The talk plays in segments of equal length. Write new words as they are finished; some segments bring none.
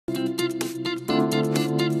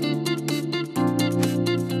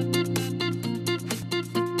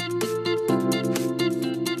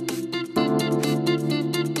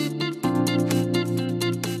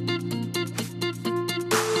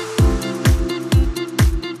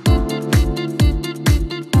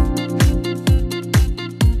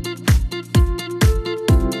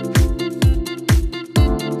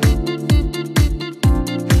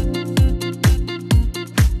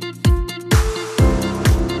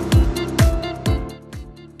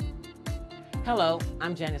Hello,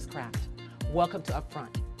 I'm Janice. Welcome to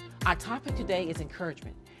Upfront. Our topic today is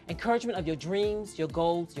encouragement. Encouragement of your dreams, your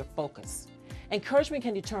goals, your focus. Encouragement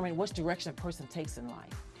can determine which direction a person takes in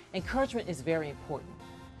life. Encouragement is very important.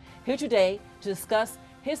 Here today to discuss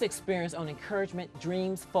his experience on encouragement,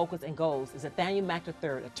 dreams, focus, and goals is Nathaniel Mack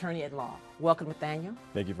III, attorney at law. Welcome, Nathaniel.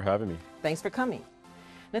 Thank you for having me. Thanks for coming.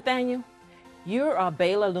 Nathaniel, you're a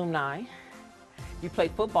Baylor alumni. You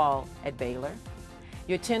played football at Baylor.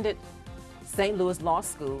 You attended St. Louis Law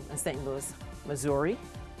School in St. Louis, Missouri.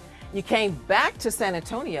 You came back to San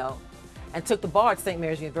Antonio and took the bar at St.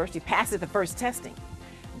 Mary's University, passed the first testing.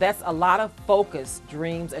 That's a lot of focus,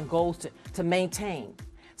 dreams, and goals to maintain.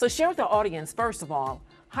 So share with our audience, first of all,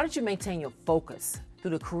 how did you maintain your focus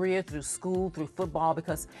through the career, through school, through football?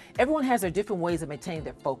 Because everyone has their different ways of maintaining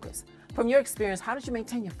their focus. From your experience, how did you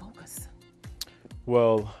maintain your focus?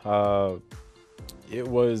 Well, it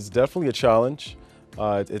was definitely a challenge.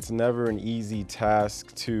 It's never an easy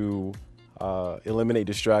task to eliminate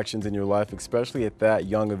distractions in your life, especially at that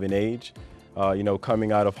young of an age.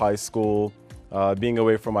 Coming out of high school, being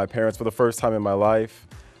away from my parents for the first time in my life,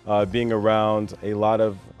 being around a lot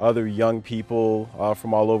of other young people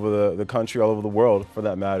from all over the country, all over the world for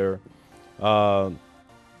that matter. For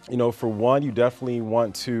one, you definitely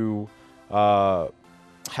want to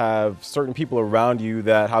have certain people around you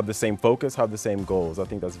that have the same focus, have the same goals. I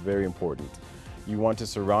think that's very important. You want to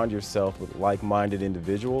surround yourself with like-minded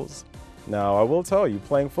individuals. Now, I will tell you,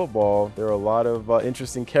 playing football, there are a lot of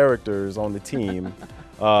interesting characters on the team,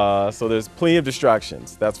 so there's plenty of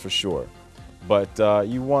distractions, that's for sure. But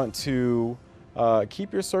you want to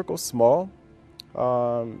keep your circle small.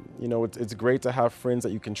 It's great to have friends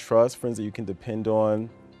that you can trust, friends that you can depend on,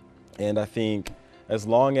 and I think as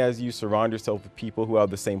long as you surround yourself with people who have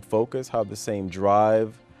the same focus, have the same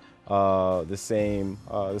drive, the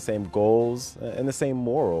same goals, and the same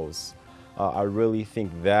morals, I really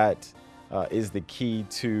think that is the key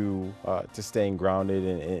to staying grounded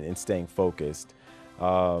and staying focused.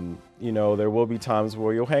 There will be times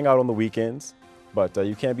where you'll hang out on the weekends, but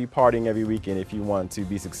you can't be partying every weekend if you want to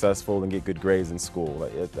be successful and get good grades in school.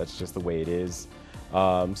 That's just the way it is.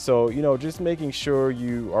 Just making sure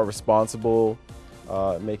you are responsible,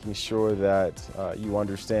 making sure that you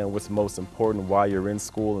understand what's most important, why you're in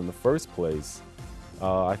school in the first place.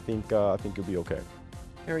 I think you'll be okay.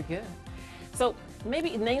 Very good. So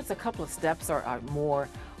maybe name us a couple of steps or more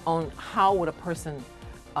on how would a person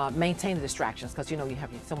maintain the distractions, because you have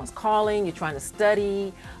someone's calling, you're trying to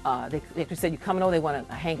study, they said you're coming over, they want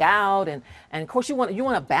to hang out, and of course you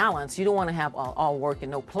want a balance. You don't want to have all work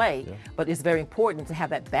and no play, yeah. But it's very important to have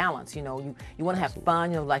that balance. You want to have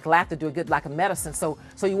fun, like laughter do a good like a medicine. So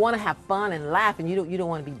you want to have fun and laugh, and you don't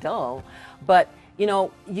want to be dull, but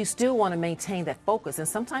you still want to maintain that focus. And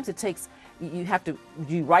sometimes it takes, do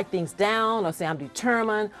you write things down or say I'm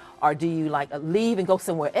determined, or do you leave and go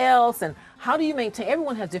somewhere else? And how do you maintain?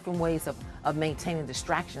 Everyone has different ways of maintaining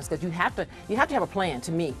distractions, because you have to have a plan,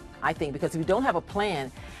 to me, I think, because if you don't have a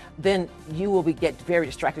plan, then you will get very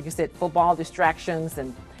distracted. Like you said, football distractions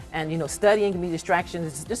and studying can be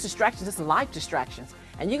distractions. Just distractions, just life distractions.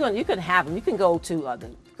 And you can have them. You can go to the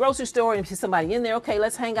grocery store and see somebody in there. Okay,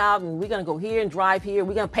 let's hang out, and we're going to go here and drive here.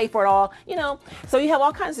 We're going to pay for it all. So you have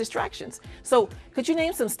all kinds of distractions. So could you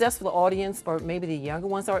name some steps for the audience, for maybe the younger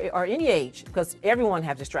ones or any age, because everyone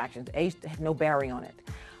has distractions. Age has no bearing on it.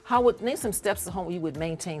 Name some steps at home you would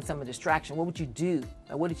maintain some of the distraction. What would you do?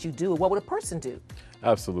 Or what did you do? Or what would a person do?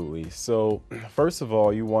 Absolutely. So first of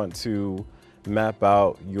all, you want to map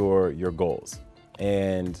out your goals,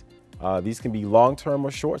 and these can be long-term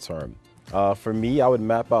or short-term. For me, I would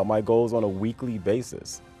map out my goals on a weekly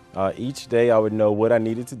basis. Each day I would know what I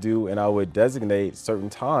needed to do, and I would designate certain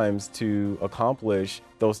times to accomplish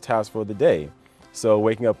those tasks for the day. So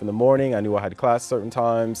waking up in the morning, I knew I had class certain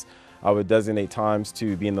times. I would designate times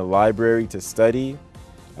to be in the library to study.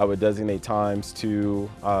 I would designate times to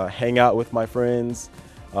hang out with my friends,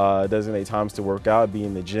 designate times to work out, be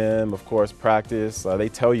in the gym, of course, practice. They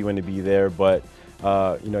tell you when to be there, but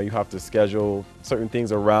you have to schedule certain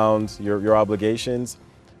things around your obligations.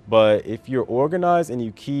 But if you're organized and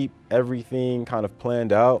you keep everything kind of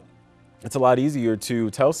planned out, it's a lot easier to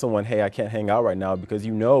tell someone, hey, I can't hang out right now, because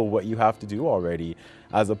you know what you have to do already,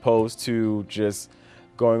 as opposed to just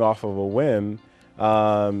going off of a whim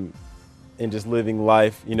and just living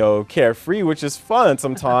life, carefree, which is fun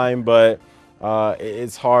sometimes, but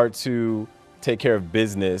it's hard to take care of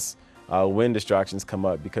business when distractions come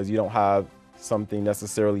up, because you don't have something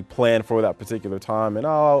necessarily planned for that particular time, and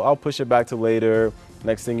I'll push it back to later.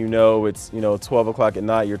 Next thing you know, it's 12 o'clock at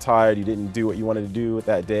night, you're tired, you didn't do what you wanted to do with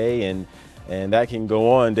that day, and that can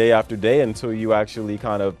go on day after day until you actually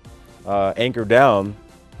kind of anchor down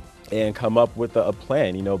and come up with a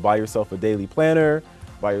plan. You know, buy yourself a daily planner,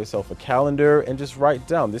 buy yourself a calendar, and just write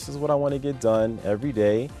down, this is what I want to get done every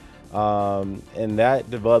day. And that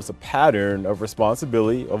develops a pattern of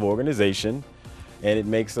responsibility, of organization, and it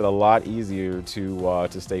makes it a lot easier to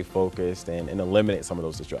stay focused and eliminate some of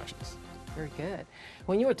those distractions. Very good.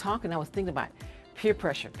 When you were talking, I was thinking about peer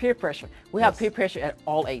pressure. Peer pressure. We have peer pressure at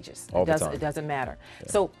all ages. All the time. It doesn't matter.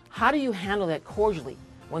 Yeah. So how do you handle that cordially?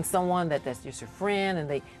 When someone that's just your friend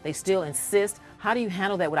and they still insist, how do you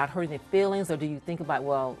handle that without hurting their feelings? Or do you think about,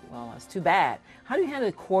 well, it's too bad? How do you handle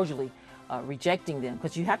it cordially, rejecting them?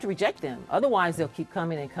 Because you have to reject them. Otherwise, they'll keep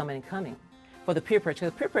coming and coming and coming for the peer pressure.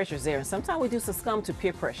 Because peer pressure is there. And sometimes we do succumb to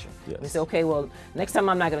peer pressure. Yes. We say, okay, well, next time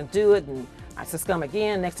I'm not going to do it. And I succumb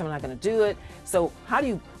again. Next time I'm not going to do it. So how do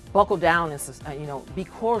you buckle down and be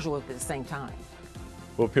cordial at the same time?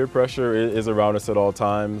 Well, peer pressure is around us at all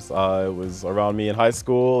times. It was around me in high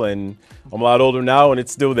school, and I'm a lot older now, and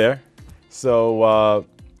it's still there. So,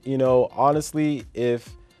 honestly,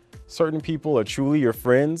 if certain people are truly your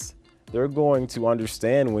friends, they're going to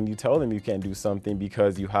understand when you tell them you can't do something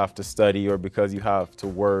because you have to study or because you have to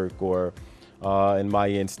work, or in my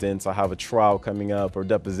instance, I have a trial coming up or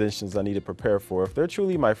depositions I need to prepare for. If they're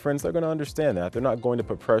truly my friends, they're going to understand that. They're not going to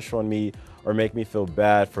put pressure on me or make me feel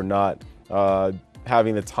bad for not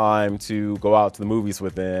having the time to go out to the movies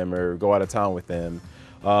with them or go out of town with them.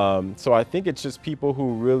 So I think it's just people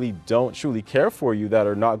who really don't truly care for you that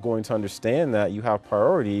are not going to understand that you have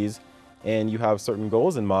priorities and you have certain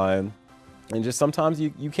goals in mind. And just sometimes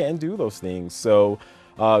you can't do those things. So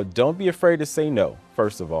don't be afraid to say no,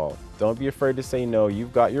 first of all. Don't be afraid to say no.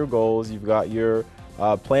 You've got your goals, you've got your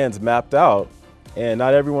plans mapped out, and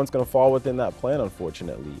not everyone's going to fall within that plan,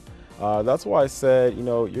 unfortunately. That's why I said,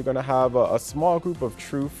 you're going to have a small group of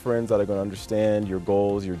true friends that are going to understand your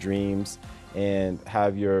goals, your dreams, and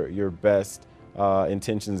have your best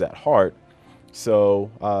intentions at heart. So,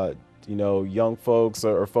 young folks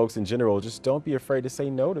or folks in general, just don't be afraid to say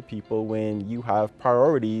no to people when you have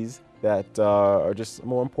priorities that are just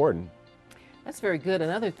more important. That's very good.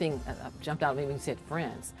 Another thing jumped out, maybe when you said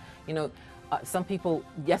friends. Some people,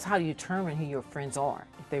 yes, how do you determine who your friends are?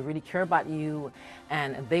 If they really care about you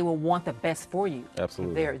and they will want the best for you.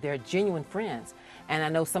 Absolutely. They're genuine friends. And I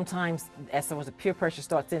know sometimes as the peer pressure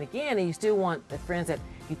starts in again, and you still want the friends that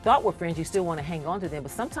you thought were friends, you still want to hang on to them.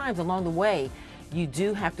 But sometimes along the way, you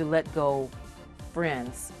do have to let go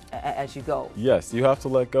friends as you go. Yes, you have to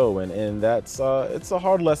let go. And that's, it's a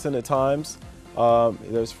hard lesson at times.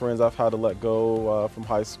 There's friends I've had to let go from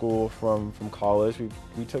high school, from college.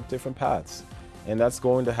 We took different paths, and that's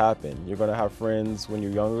going to happen. You're going to have friends when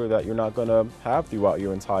you're younger that you're not going to have throughout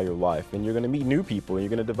your entire life, and you're going to meet new people, and you're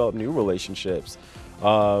going to develop new relationships.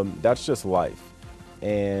 That's just life.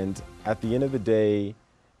 And at the end of the day,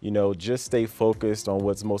 just stay focused on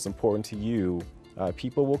what's most important to you.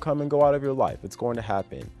 People will come and go out of your life. It's going to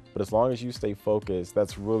happen. But as long as you stay focused,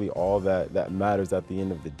 that's really all that matters at the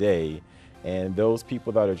end of the day. And those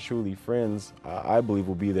people that are truly friends, I believe,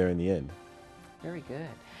 will be there in the end. Very good.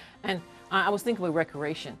 And I was thinking with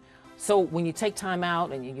recreation. So when you take time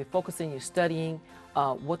out and you're focusing, you're studying,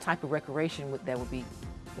 what type of recreation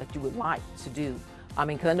that you would like to do? I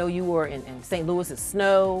mean, because I know you were in St. Louis, it's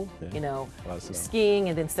snow, snow. Skiing,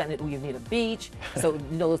 and then you need a beach. So,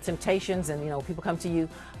 those temptations and, people come to you.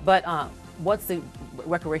 But what's the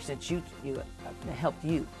recreation that helped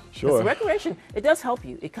you? Sure. Because recreation, it does help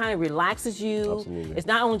you. It kind of relaxes you. Absolutely. It's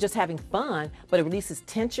not only just having fun, but it releases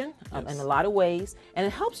tension in a lot of ways, and it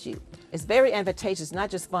helps you. It's very advantageous, not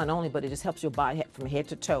just fun only, but it just helps your body from head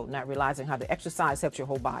to toe, not realizing how the exercise helps your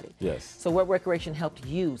whole body. Yes. So what recreation helped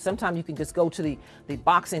you? Sometimes you can just go to the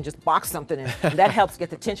box and just box something, and that helps get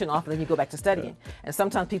the tension off, and then you go back to studying. Yeah. And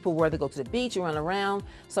sometimes people rather go to the beach or run around.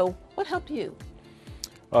 So what helped you?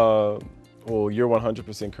 Well, you're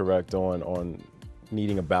 100% correct on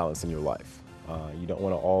needing a balance in your life. You don't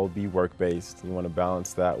want to all be work-based. You want to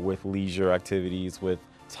balance that with leisure activities, with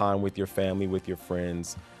time with your family, with your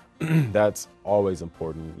friends. That's always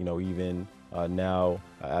important. Even now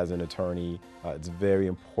as an attorney, it's very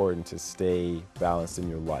important to stay balanced in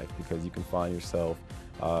your life, because you can find yourself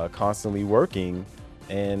constantly working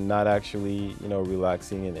and not actually,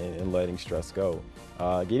 relaxing and letting stress go.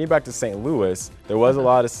 Getting back to St. Louis, there was a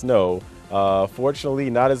lot of snow. Fortunately,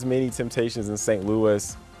 not as many temptations in St.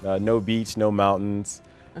 Louis. No beach, no mountains.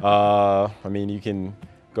 I mean, you can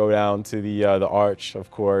go down to the Arch, of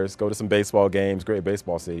course, go to some baseball games, great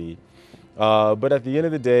baseball city. But at the end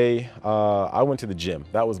of the day, I went to the gym.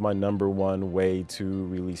 That was my #1 way to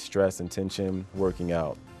release stress and tension, working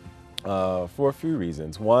out, for a few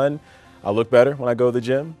reasons. One, I look better when I go to the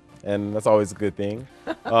gym. and that's always a good thing.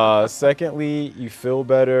 Secondly, you feel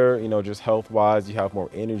better, you know, just health-wise. You have more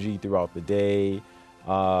energy throughout the day.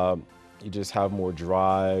 You just have more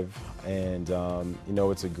drive, and you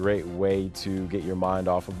know, it's a great way to get your mind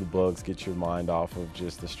off of the books, get your mind off of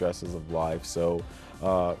just the stresses of life. So,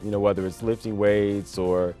 you know, whether it's lifting weights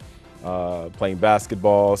or playing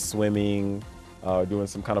basketball, swimming, doing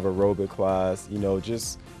some kind of aerobic class, you know,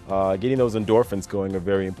 just getting those endorphins going are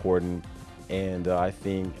very important, and I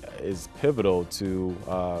think is pivotal to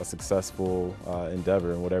a successful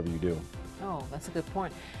endeavor in whatever you do. Oh, that's a good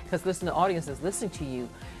point. Because listen, the audience is listening to you.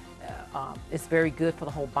 It's very good for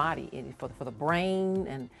the whole body, and for the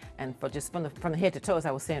brain, and for just from the head to toe, as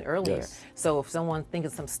I was saying earlier. Yes. So if someone thinks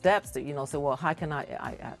of some steps that, you know, say, well, how can I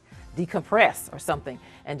decompress or something,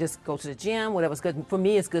 and just go to the gym, whatever's good. For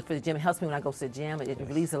me, it's good for the gym. It helps me when I go to the gym. It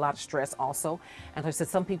relieves a lot of stress also. And I said,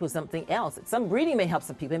 some people, something else. Some reading may help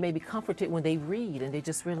some people. They may be comforted when they read and they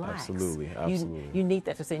just relax. Absolutely, absolutely. You need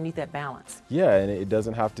that, to say, you need that balance. Yeah, and it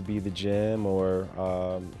doesn't have to be the gym or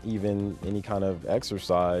even any kind of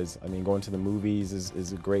exercise. I mean, going to the movies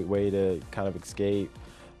is a great way to kind of escape.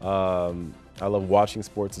 I love watching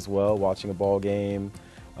sports as well, watching a ball game,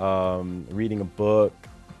 reading a book.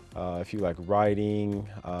 If you like writing,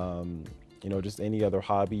 you know, just any other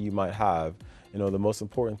hobby you might have, you know, the most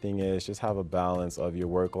important thing is just have a balance of your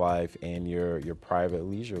work life and your private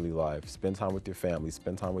leisurely life. Spend time with your family,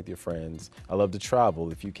 spend time with your friends. I love to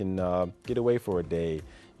travel. If you can get away for a day,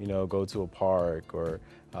 you know, go to a park or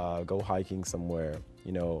go hiking somewhere,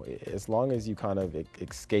 you know, as long as you kind of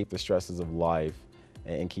escape the stresses of life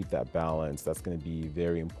and keep that balance, that's going to be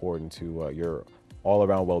very important to your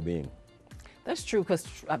all-around well-being. That's true, because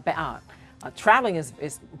traveling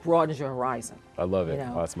is broadens your horizon. I love it. You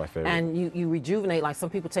know? Oh, that's my favorite. And you rejuvenate. Like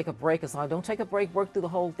some people take a break. It's like, don't take a break, work through the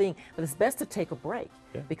whole thing. But it's best to take a break,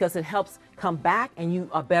 because it helps come back, and you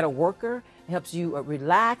are a better worker. It helps you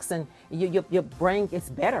relax, and your brain gets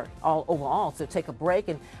better all overall. So take a break,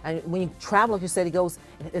 and when you travel, like you said,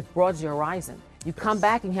 it broadens your horizon. You come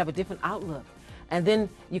back and you have a different outlook. And then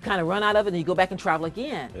you kind of run out of it, and you go back and travel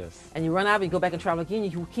again. Yes. And you run out of it, and you go back and travel again.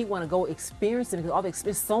 You keep wanting to go experience it, because all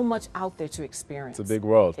there's so much out there to experience. It's a big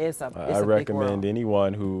world. I recommend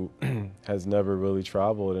anyone who has never really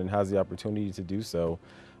traveled and has the opportunity to do so.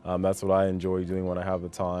 That's what I enjoy doing when I have the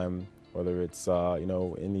time, whether it's you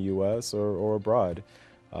know, in the U.S. or abroad.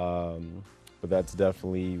 But that's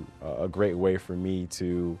definitely a great way for me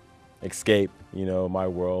to escape, you know, my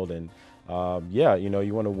world. And yeah, you know,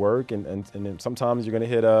 you want to work, and then sometimes you're going to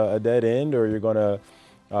hit a dead end, or you're going to,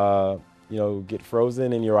 you know, get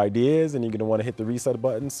frozen in your ideas, and you're going to want to hit the reset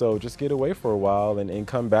button. So just get away for a while and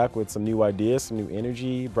come back with some new ideas, some new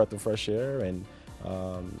energy, breath of fresh air, and,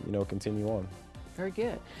 you know, continue on. Very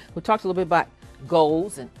good. We talked a little bit about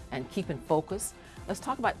goals and keeping focus. Let's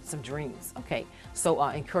talk about some dreams. Okay, so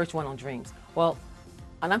encourage one on dreams. Well,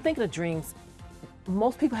 and I'm thinking of dreams.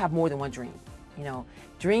 Most people have more than one dream. You know,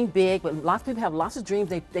 dream big, but lots of people have lots of dreams.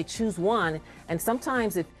 They choose one, and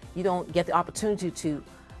sometimes if you don't get the opportunity to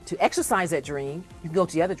exercise that dream, you can go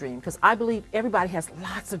to the other dream. Because I believe everybody has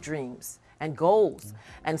lots of dreams and goals,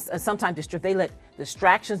 and sometimes they let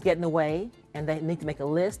distractions get in the way, and they need to make a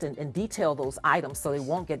list and detail those items so they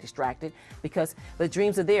won't get distracted, because the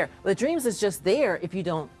dreams are there. But the dreams is just there if you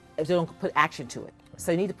don't put action to it.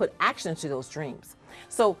 So you need to put action to those dreams.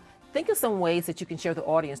 So think of some ways that you can share with the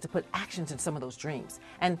audience to put actions in some of those dreams.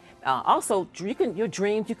 And also, you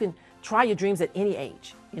can try your dreams at any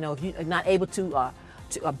age. You know, if you're not able to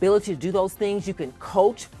ability to do those things, you can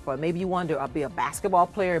coach. Or maybe you want to be a basketball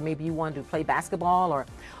player. Maybe you want to play basketball, or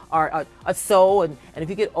sew. And if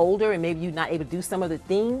you get older and maybe you're not able to do some of the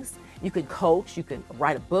things, you can coach. You can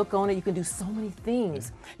write a book on it. You can do so many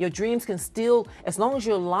things. Your dreams can still, as long as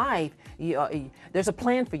you're alive, there's a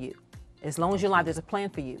plan for you. As long as you're alive, there's a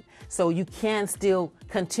plan for you. So you can still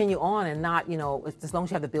continue on, and not, you know, as long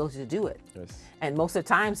as you have the ability to do it. Yes. And most of the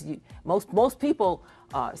times, most people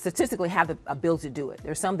statistically have the ability to do it.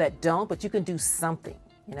 There's some that don't, but you can do something,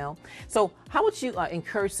 you know. So how would you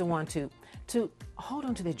encourage someone to hold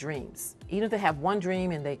on to their dreams? Even if they have one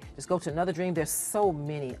dream and they just go to another dream, there's so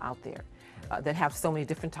many out there that have so many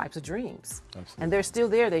different types of dreams. Absolutely. And they're still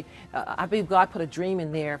there. I believe God put a dream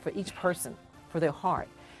in there for each person, for their heart.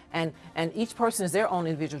 And each person is their own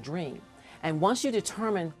individual dream. And once you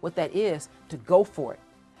determine what that is, to go for it.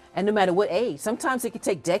 And no matter what age, sometimes it can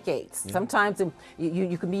take decades. Yeah. Sometimes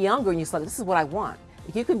you can be younger and you're like, this is what I want.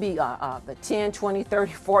 You can be 10, 20,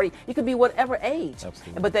 30, 40. You can be whatever age.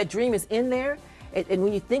 Absolutely. But that dream is in there. And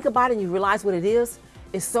when you think about it and you realize what it is,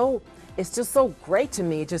 it's just so great to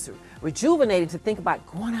me. It's just rejuvenating to think about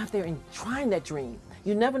going out there and trying that dream.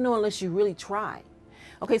 You never know unless you really try.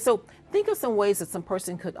 Okay, so think of some ways that some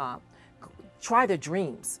person could try their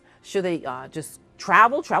dreams. Should they just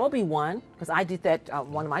travel? Travel be one, because I did that.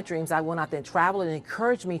 One of my dreams, I went out there and traveled, and it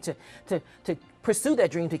encouraged me to pursue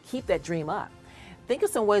that dream, to keep that dream up. Think of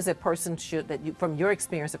some ways that person should, that you, from your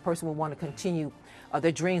experience, a person would want to continue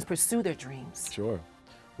their dreams, pursue their dreams. Sure.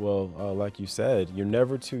 Well, like you said, you're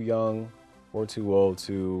never too young or too old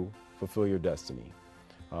to fulfill your destiny.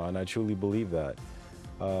 And I truly believe that.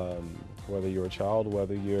 Whether you're a child,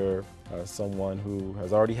 whether you're someone who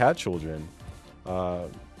has already had children,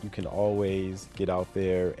 you can always get out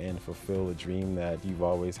there and fulfill a dream that you've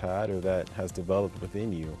always had or that has developed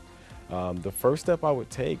within you. The first step I would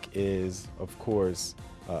take is, of course,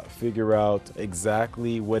 figure out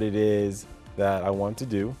exactly what it is that I want to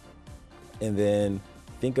do, and then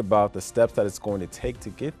think about the steps that it's going to take to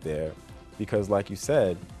get there. Because like you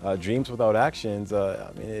said, dreams without actions,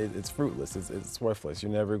 I mean, it's fruitless, it's worthless.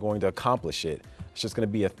 You're never going to accomplish it. It's just going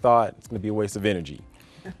to be a thought, it's going to be a waste of energy.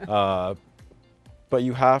 But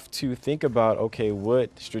you have to think about, okay, what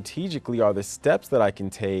strategically are the steps that I can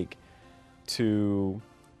take to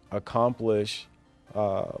accomplish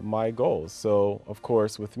my goals? So of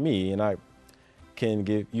course with me, and I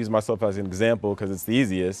can use myself as an example because it's the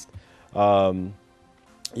easiest,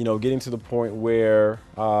 you know, getting to the point where,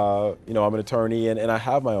 you know, I'm an attorney and I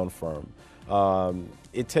have my own firm.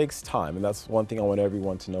 It takes time, and that's one thing I want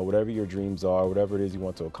everyone to know. Whatever your dreams are, whatever it is you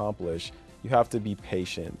want to accomplish, you have to be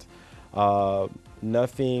patient.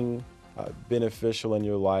 Nothing beneficial in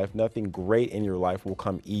your life, nothing great in your life will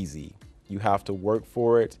come easy. You have to work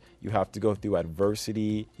for it. You have to go through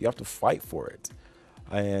adversity. You have to fight for it.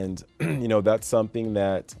 And, you know, that's something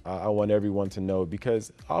that I want everyone to know,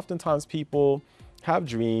 because oftentimes people have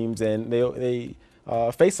dreams and they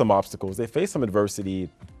face some obstacles, they face some adversity,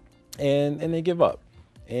 and they give up.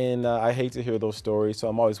 And I hate to hear those stories. So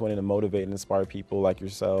I'm always wanting to motivate and inspire people like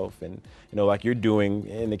yourself and, you know, like you're doing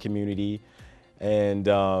in the community. And,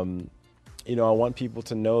 you know, I want people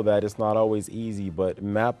to know that it's not always easy, but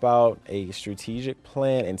map out a strategic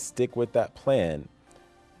plan and stick with that plan.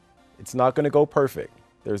 It's not going to go perfect.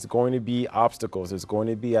 There's going to be obstacles. There's going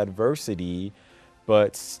to be adversity,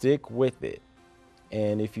 but stick with it.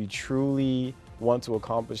 And if you truly want to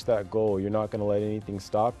accomplish that goal, you're not going to let anything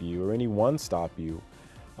stop you or anyone stop you.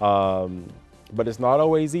 But it's not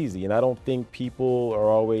always easy. And I don't think people are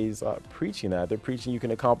always preaching that. They're preaching you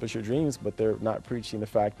can accomplish your dreams, but they're not preaching the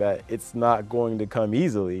fact that it's not going to come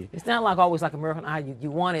easily. It's not like always like American Idol, you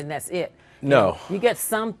want it and that's it. You No. know, you get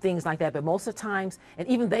some things like that, but most of the times, and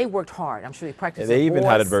even they worked hard. I'm sure they practiced. They even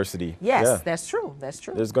had voice. adversity. Yes, Yeah. that's true. That's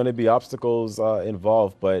true. There's going to be obstacles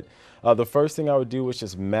involved, but the first thing I would do is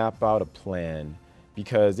just map out a plan,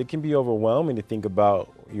 because it can be overwhelming to think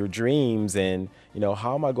about your dreams and, you know,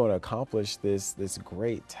 how am I going to accomplish this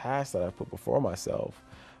great task that I put before myself?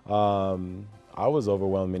 I was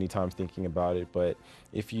overwhelmed many times thinking about it, but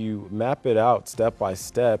if you map it out step by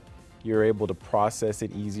step, you're able to process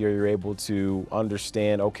it easier. You're able to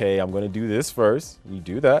understand, okay, I'm going to do this first. You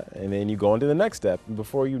do that, and then you go into the next step. And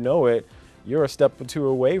before you know it, you're a step or two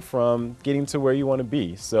away from getting to where you want to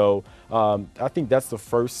be. So I think that's the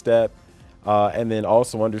first step. And then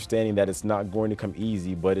also understanding that it's not going to come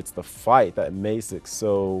easy, but it's the fight that makes it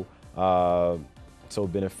so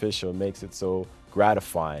beneficial, makes it so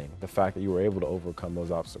gratifying, the fact that you were able to overcome those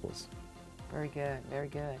obstacles. Very good, very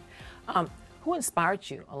good. Who inspired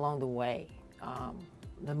you along the way?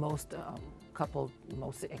 The most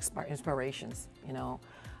inspirations, you know,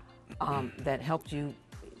 that helped you,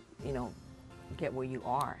 you know, get where you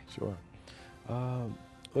are. Sure.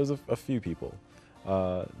 There's a few people.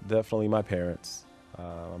 Definitely my parents,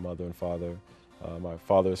 my mother and father. My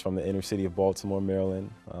father is from the inner city of Baltimore,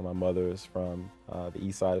 Maryland. My mother is from the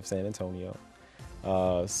east side of San Antonio.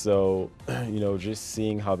 So, you know, just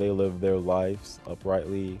seeing how they live their lives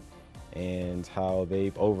uprightly and how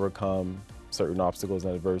they've overcome certain obstacles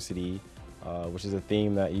and adversity, which is a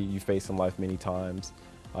theme that you face in life many times.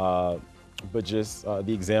 But just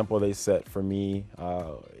the example they set for me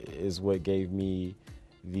is what gave me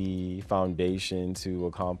the foundation to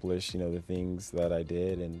accomplish, you know, the things that I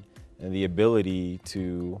did, and the ability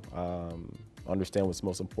to understand what's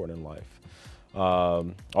most important in life.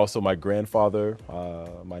 Also my grandfather,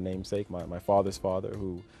 my namesake, my father's father,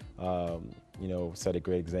 who, you know, set a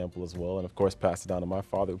great example as well. And of course, passed it down to my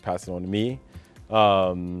father, who passed it on to me.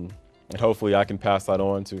 And hopefully I can pass that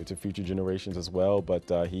on to future generations as well.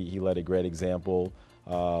 But he led a great example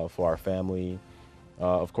for our family.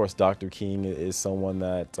 Of course, Dr. King is someone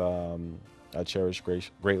that I cherish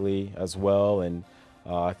greatly as well, and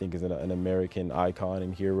I think is an American icon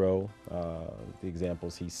and hero, the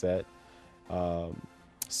examples he set.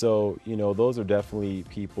 So, those are definitely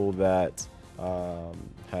people that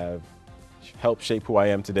have helped shape who I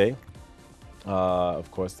am today. Of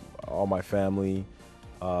course, all my family,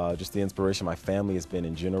 just the inspiration my family has been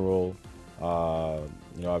in general. I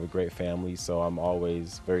have a great family, so I'm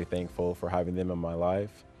always very thankful for having them in my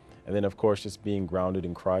life. And then, of course, just being grounded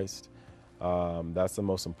in Christ. That's the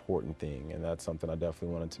most important thing, and that's something I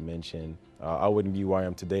definitely wanted to mention. I wouldn't be where I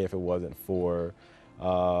am today if it wasn't for,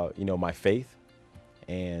 my faith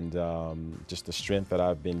and just the strength that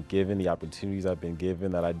I've been given, the opportunities I've been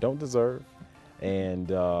given that I don't deserve. And,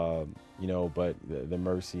 but the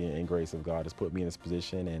mercy and grace of God has put me in this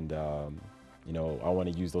position, and, I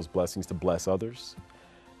want to use those blessings to bless others.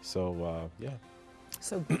 So, yeah.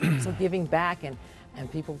 So giving back, and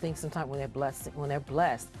people think sometimes when they're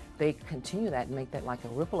blessed, they continue that and make that like a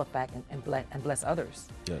ripple effect and bless others.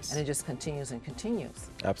 Yes. And it just continues and continues.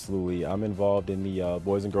 Absolutely. I'm involved in the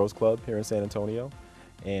Boys and Girls Club here in San Antonio.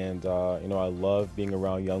 And, I love being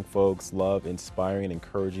around young folks, love inspiring and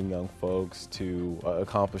encouraging young folks to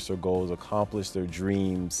accomplish their goals, accomplish their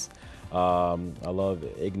dreams. I love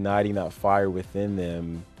igniting that fire within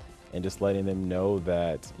them and just letting them know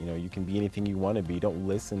that, you can be anything you want to be. Don't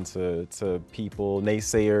listen to people,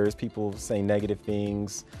 naysayers, people saying negative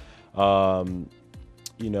things. Don't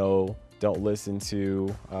listen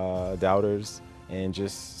to doubters, and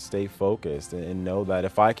just stay focused and know that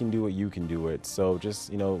if I can do it, you can do it. So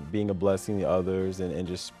just, being a blessing to others and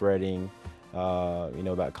just spreading,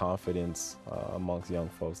 that confidence amongst young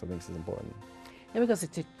folks, I think is important. And because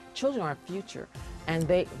the children are our future, and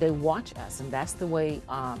they watch us, and that's the way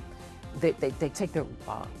they take their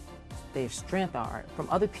strength from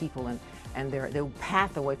other people, and their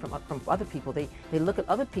path away from other people. They look at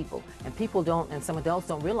other people, and people don't, and some adults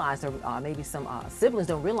don't realize, or maybe some siblings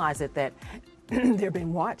don't realize that they're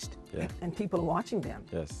being watched, yeah. And people are watching them.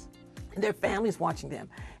 Yes. And their families watching them,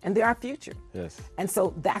 and they're our future. Yes. And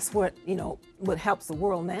so that's what what helps the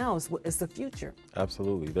world now is the future.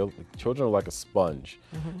 Absolutely. Children are like a sponge.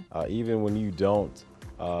 Mm-hmm. Even when you don't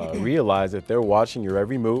realize that they're watching your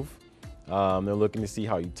every move. They're looking to see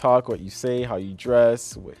how you talk, what you say, how you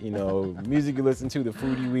dress, music you listen to, the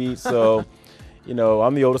food you eat. So,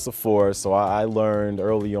 I'm the oldest of four, so I learned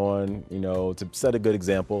early on, to set a good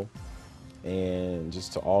example and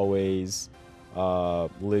just to always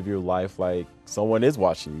live your life like someone is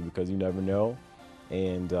watching you, because you never know.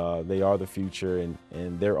 And they are the future,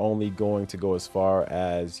 and they're only going to go as far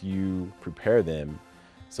as you prepare them.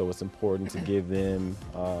 So it's important to give them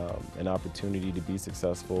an opportunity to be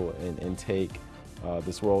successful and take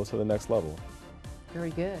this world to the next level. Very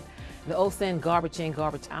good. The old saying, garbage in,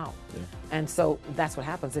 garbage out. Yeah. And so that's what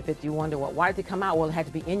happens. If you wonder, why did it come out? Well, it had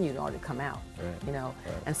to be in you in order to come out. Right. Right.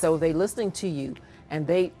 And so they listening to you, and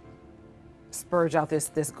they spurge out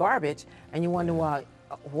this garbage, and you wonder, well,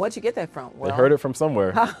 where'd you get that from? Well, they heard it from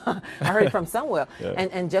somewhere. I heard it from somewhere. Yeah.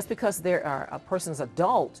 And just because they're a person's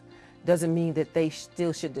adult doesn't mean that they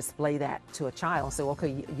still should display that to a child and say, well,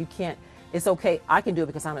 okay, you can't, it's okay, I can do it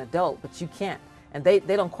because I'm an adult, but you can't. And they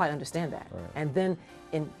don't quite understand that. Right. And then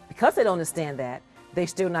because they don't understand that, they're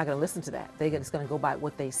still not going to listen to that. They're just going to go by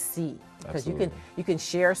what they see. Because you can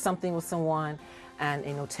share something with someone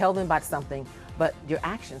and tell them about something, but your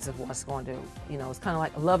actions is what's going to, it's kind of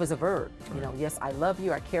like love is a verb. Right. Yes, I love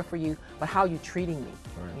you, I care for you, but how are you treating me?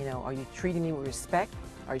 Right. Are you treating me with respect?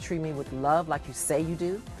 Are you treating me with love like you say you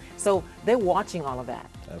do? So they're watching all of that.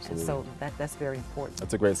 Absolutely. And so that's very important.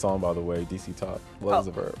 That's a great song, by the way, DC Talk. Love is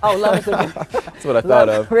a verb. Oh, love is a verb. That's what I thought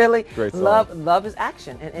of. Really? Great song. Love is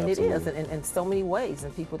action, and it is Absolutely. in so many ways,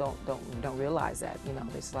 and people don't realize that. They're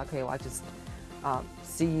just like, hey, well, I just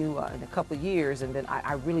see you in a couple of years, and then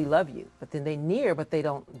I really love you. But then they near, but they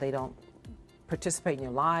don't participate in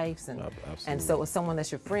your lives, and so as someone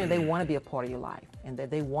that's your friend, they want to be a part of your life, and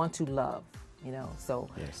that they want to love. So,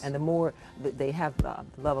 yes. And the more they have the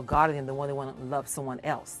love of God in them, the more they want to love someone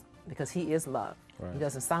else, because He is love. Right. He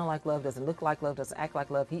doesn't sound like love, doesn't look like love, doesn't act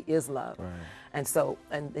like love. He is love. Right. And so,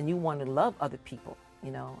 and you want to love other people,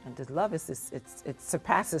 and this love it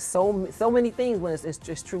surpasses so many things when it's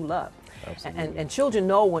just true love. Absolutely. And children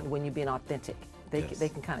know when you're being authentic. Yes. They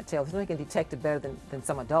can kind of tell. They can detect it better than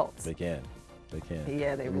some adults. They can.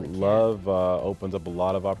 Yeah, they really can. Love opens up a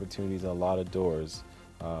lot of opportunities and a lot of doors.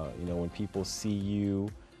 When people see you,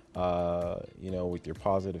 with your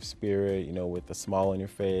positive spirit, with a smile on your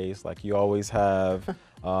face, like you always have,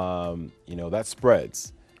 that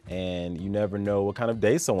spreads. And you never know what kind of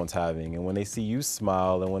day someone's having. And when they see you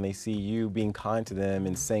smile, and when they see you being kind to them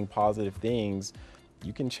and saying positive things,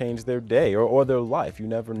 you can change their day or their life. You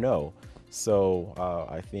never know. So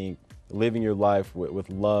I think living your life with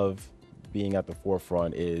love being at the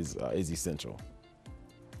forefront is essential.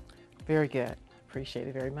 Very good. Appreciate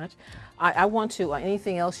it very much. I want to,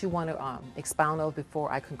 anything else you want to expound on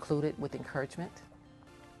before I conclude it with encouragement?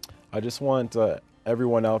 I just want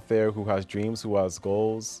everyone out there who has dreams, who has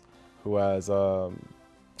goals, who has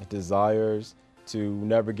desires to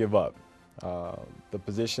never give up. The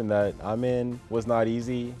position that I'm in was not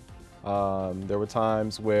easy. There were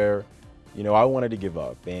times where, I wanted to give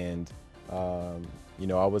up, and,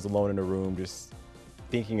 I was alone in a room just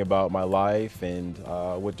thinking about my life and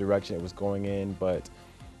what direction it was going in. But,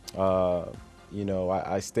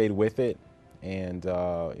 I stayed with it, and,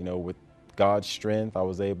 with God's strength, I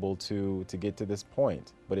was able to get to this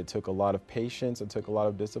point. But it took a lot of patience, it took a lot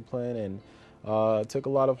of discipline, and it took a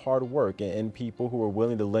lot of hard work and people who were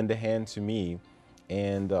willing to lend a hand to me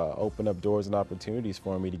and open up doors and opportunities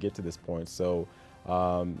for me to get to this point. So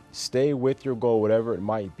stay with your goal, whatever it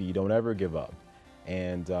might be. Don't ever give up.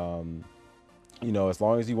 And, as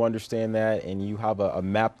long as you understand that and you have a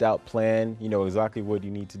mapped out plan, you know exactly what you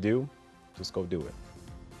need to do, just go do it.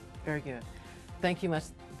 Very good. Thank you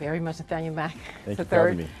very much, Nathaniel Mack Thank you for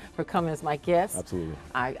having me. for coming as my guest. Absolutely.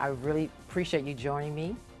 I really appreciate you joining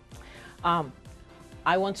me.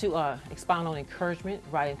 I want to expound on encouragement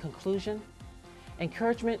right in conclusion.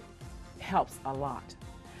 Encouragement helps a lot.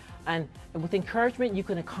 And with encouragement, you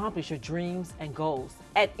can accomplish your dreams and goals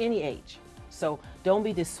at any age. So don't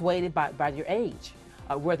be dissuaded by your age,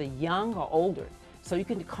 whether young or older. So you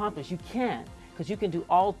can accomplish, because you can do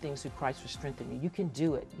all things through Christ who strengthens you. You can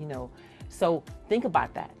do it, So think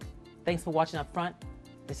about that. Thanks for watching Up Front.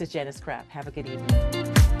 This is Janice Craft. Have a good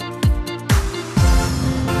evening.